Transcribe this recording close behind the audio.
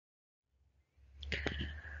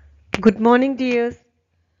Good morning, dears.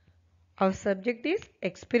 Our subject is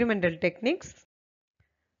experimental techniques.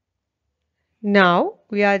 Now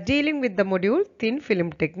we are dealing with the module thin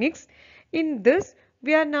film techniques. In this,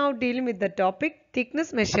 we are now dealing with the topic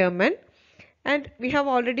thickness measurement, and we have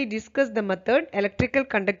already discussed the method electrical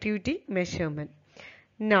conductivity measurement.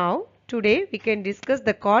 Now, today we can discuss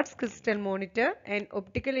the quartz crystal monitor and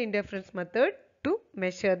optical interference method to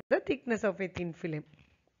measure the thickness of a thin film.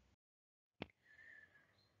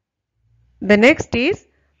 The next is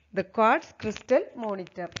the quartz crystal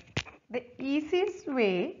monitor. The easiest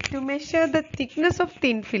way to measure the thickness of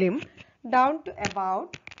thin film down to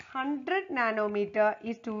about 100 nanometer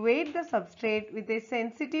is to weight the substrate with a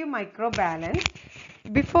sensitive microbalance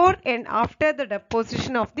before and after the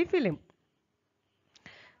deposition of the film.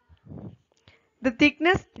 The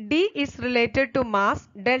thickness D is related to mass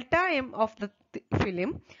delta M of the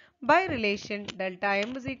film. By relation, delta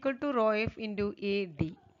M is equal to rho F into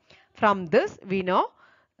AD. From this, we know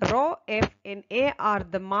rho F and A are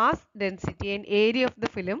the mass, density and area of the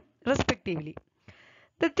film respectively.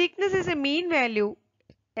 The thickness is a mean value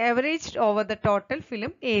averaged over the total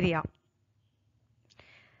film area.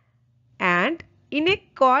 And in a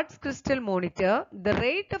quartz crystal monitor, the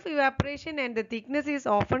rate of evaporation and the thickness is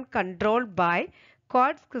often controlled by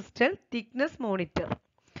quartz crystal thickness monitor.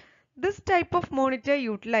 This type of monitor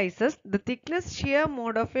utilizes the thickness shear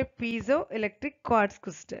mode of a piezoelectric quartz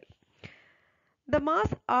crystal. The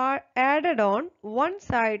mass are added on one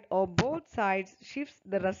side or both sides shifts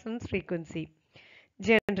the resonance frequency.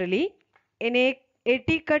 Generally, an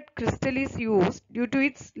AT-cut crystal is used due to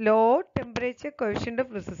its low temperature coefficient of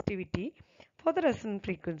resistivity for the resonance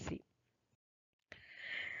frequency.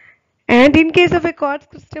 And in case of a quartz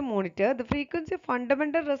crystal monitor, the frequency of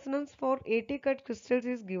fundamental resonance for AT-cut crystals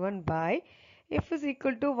is given by F is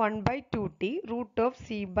equal to 1 by 2T root of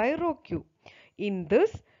C by rho Q. In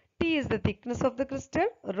this, T is the thickness of the crystal,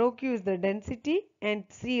 rho Q is the density and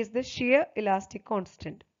C is the shear elastic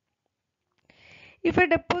constant. If a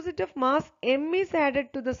deposit of mass M is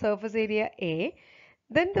added to the surface area A,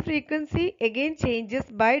 then the frequency again changes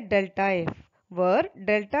by delta F, where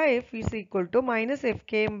delta F is equal to minus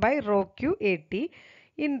Fkm by rho Q AT.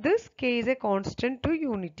 In this case, a constant to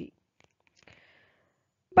unity.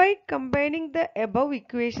 By combining the above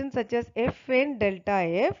equations such as F and delta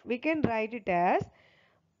F, we can write it as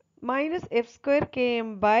minus F square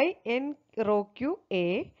Km by N rho Q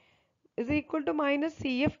A is equal to minus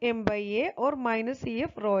Cf M by A or minus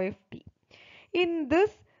Cf rho Ft. In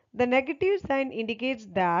this, the negative sign indicates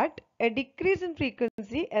that a decrease in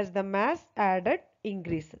frequency as the mass added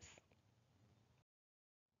increases.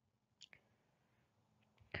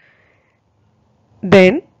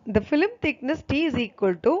 Then the film thickness T is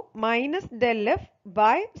equal to minus del F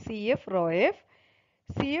by Cf rho F.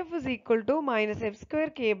 Cf is equal to minus F square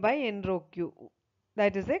K by N rho Q.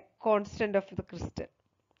 That is a constant of the crystal.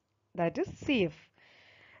 That is Cf.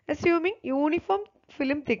 Assuming uniform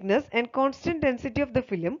film thickness and constant density of the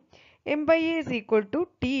film, M by A is equal to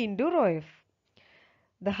T into rho F.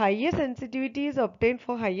 The higher sensitivity is obtained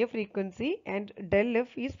for higher frequency and del F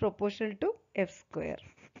is proportional to F square.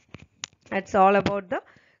 That's all about the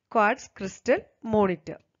quartz crystal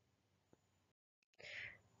monitor.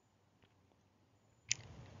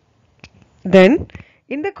 Then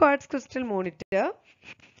in the quartz crystal monitor,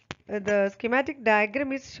 the schematic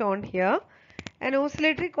diagram is shown here. An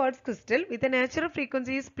oscillatory quartz crystal with a natural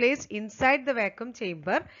frequency is placed inside the vacuum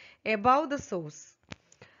chamber above the source.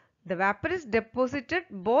 The vapor is deposited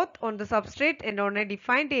both on the substrate and on a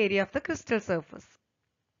defined area of the crystal surface.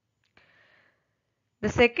 The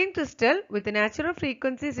second crystal with a natural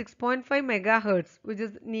frequency 6.5 MHz, which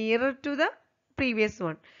is nearer to the previous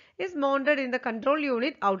one, is mounted in the control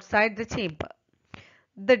unit outside the chamber.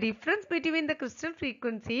 The difference between the crystal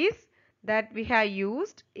frequencies that we have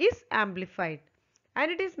used is amplified,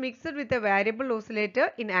 and it is mixed with a variable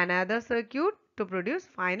oscillator in another circuit to produce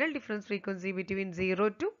final difference frequency between 0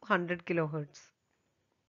 to 100 kHz.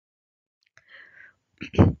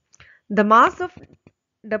 The mass of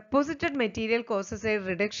deposited material causes a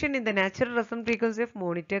reduction in the natural resonance frequency of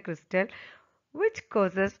monitor crystal, which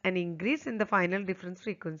causes an increase in the final difference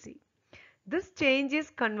frequency. This change is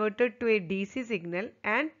converted to a DC signal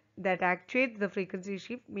and that actuates the frequency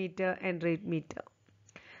shift meter and rate meter.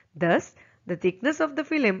 Thus, the thickness of the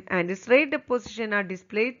film and its rate deposition are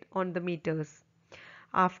displayed on the meters.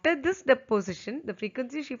 After this deposition, the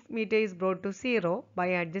frequency shift meter is brought to 0 by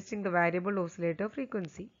adjusting the variable oscillator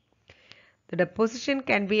frequency. The deposition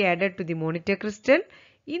can be added to the monitor crystal.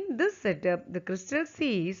 In this setup, the crystal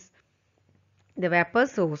sees the vapor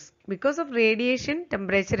source. Because of radiation,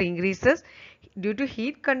 temperature increases. Due to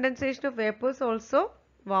heat condensation of vapors also,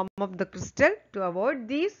 warm up the crystal. To avoid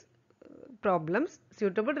these problems,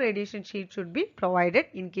 suitable radiation sheet should be provided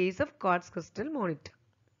in case of quartz crystal monitor.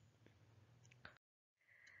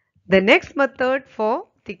 The next method for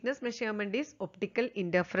thickness measurement is optical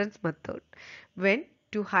interference method. When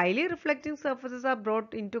two highly reflecting surfaces are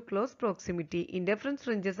brought into close proximity, interference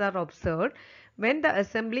fringes are observed when the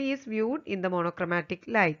assembly is viewed in the monochromatic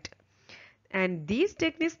light. And these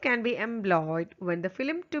techniques can be employed when the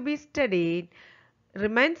film to be studied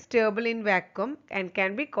remains stable in vacuum and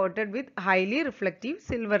can be coated with highly reflective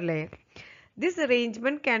silver layer. This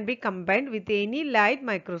arrangement can be combined with any light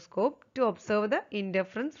microscope to observe the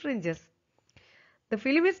interference fringes. The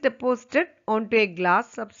film is deposited onto a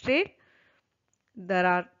glass substrate. There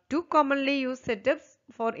are two commonly used setups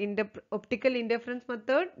for optical interference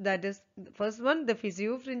method. That is, the first one, the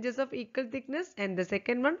Fizeau fringes of equal thickness, and the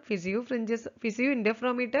second one, Fizeau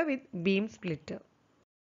interferometer with beam splitter.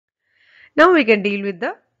 Now we can deal with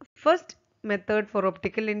the first method for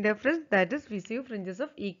optical interference, that is Fizeau fringes of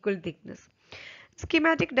equal thickness.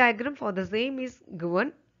 Schematic diagram for the same is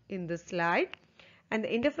given in the slide, and the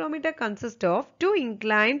interferometer consists of two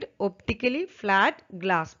inclined optically flat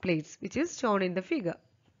glass plates, which is shown in the figure,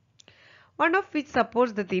 one of which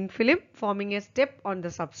supports the thin film forming a step on the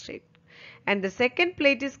substrate, and the second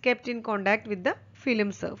plate is kept in contact with the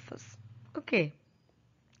film surface. Okay.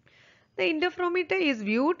 The interferometer is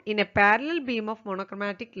viewed in a parallel beam of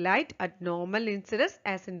monochromatic light at normal incidence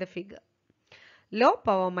as in the figure. Low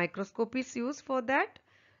power microscope is used for that.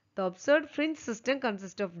 The observed fringe system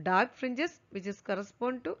consists of dark fringes, which is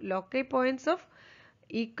correspond to loci points of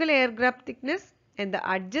equal air gap thickness, and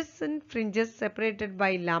the adjacent fringes separated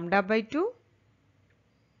by lambda by 2.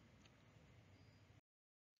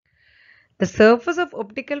 The surface of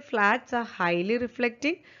optical flats are highly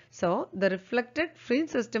reflecting, so the reflected fringe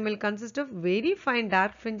system will consist of very fine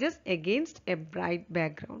dark fringes against a bright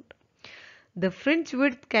background. The fringe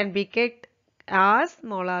width can be kept as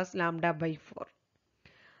small as lambda by 4.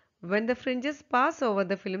 When the fringes pass over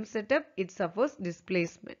the film setup, it suffers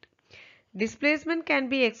displacement. Displacement can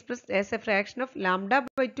be expressed as a fraction of lambda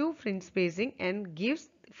by 2 fringe spacing and gives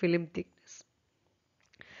film thickness.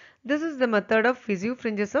 This is the method of Fizeau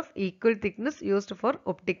fringes of equal thickness used for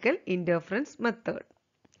optical interference method.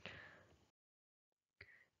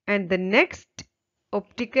 And the next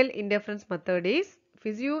optical interference method is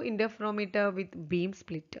Fizeau interferometer with beam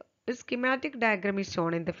splitter. A schematic diagram is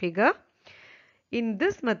shown in the figure. In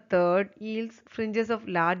this method yields fringes of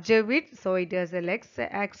larger width, so it has a less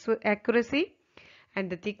accuracy,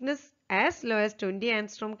 and the thickness as low as 20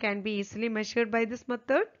 angstrom can be easily measured by this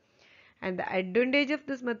method. And the advantage of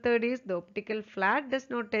this method is the optical flat does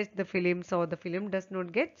not touch the film, so the film does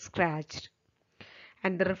not get scratched,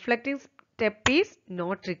 and the reflecting step is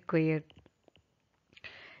not required.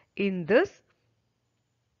 In this,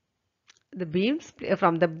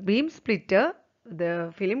 from the beam splitter,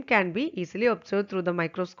 the film can be easily observed through the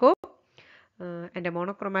microscope, and a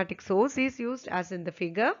monochromatic source is used as in the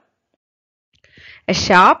figure. A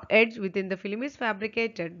sharp edge within the film is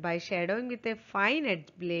fabricated by shadowing with a fine edge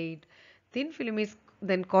blade. Thin film is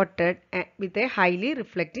then coated with a highly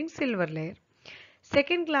reflecting silver layer.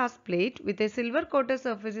 Second glass plate with a silver coated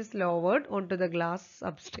surface is lowered onto the glass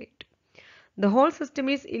substrate. The whole system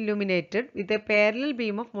is illuminated with a parallel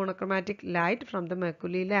beam of monochromatic light from the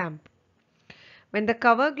mercury lamp. When the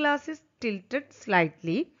cover glass is tilted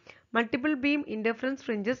slightly, multiple beam interference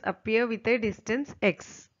fringes appear with a distance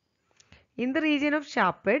x. In the region of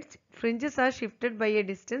sharp edge, fringes are shifted by a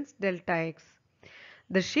distance delta x.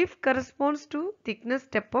 The shift corresponds to thickness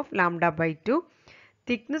step of lambda by 2.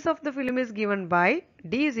 Thickness of the film is given by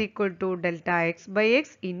d is equal to delta x by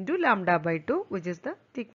x into lambda by 2, which is the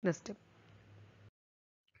thickness step.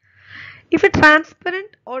 If a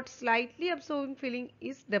transparent or slightly absorbing film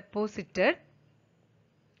is deposited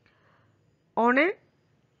on a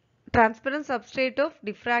transparent substrate of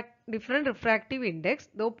different refractive index,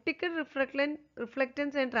 the optical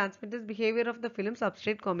reflectance and transmittance behavior of the film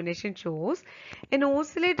substrate combination shows an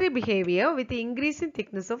oscillatory behavior with the increase in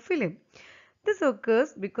thickness of film. This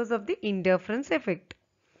occurs because of the interference effect,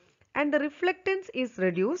 and the reflectance is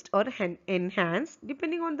reduced or enhanced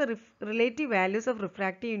depending on the relative values of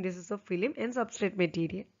refractive indices of film and substrate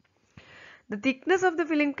material. The thickness of the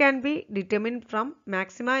film can be determined from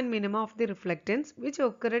maxima and minima of the reflectance, which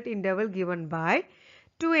occur at interval given by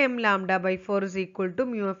 2m lambda by 4 is equal to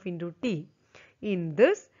mu f into t. In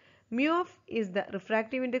this, mu f is the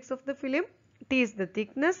refractive index of the film, t is the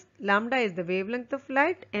thickness, lambda is the wavelength of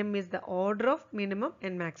light, m is the order of minimum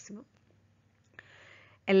and maximum.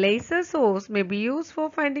 A laser source may be used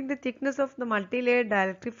for finding the thickness of the multi-layered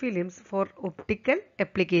dielectric films for optical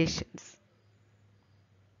applications.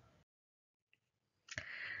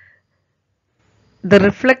 The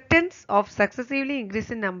reflectance of successively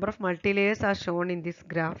increasing number of multilayers are shown in this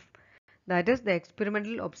graph. That is the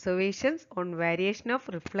experimental observations on variation of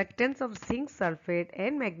reflectance of zinc sulfate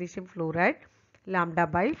and magnesium fluoride lambda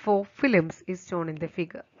by 4 films is shown in the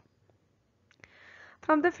figure.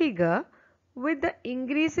 From the figure, with the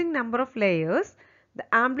increasing number of layers, the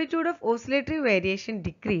amplitude of oscillatory variation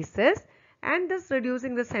decreases and thus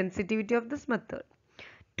reducing the sensitivity of this method.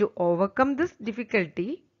 To overcome this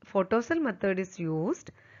difficulty, photocell method is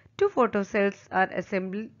used. Two photocells are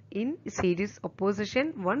assembled in series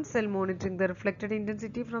opposition, one cell monitoring the reflected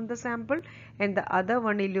intensity from the sample and the other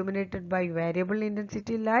one illuminated by variable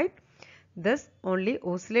intensity light. Thus, only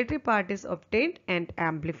oscillatory part is obtained and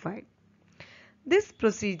amplified. This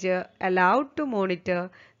procedure allowed to monitor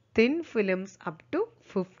thin films up to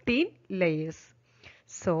 15 layers.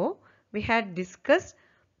 So, we had discussed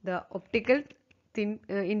the optical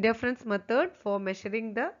interference method for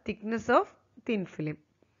measuring the thickness of thin film.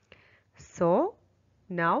 So,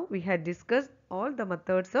 now we had discussed all the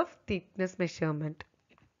methods of thickness measurement.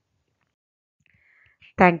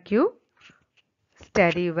 Thank you.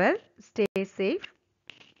 Study well. Stay safe.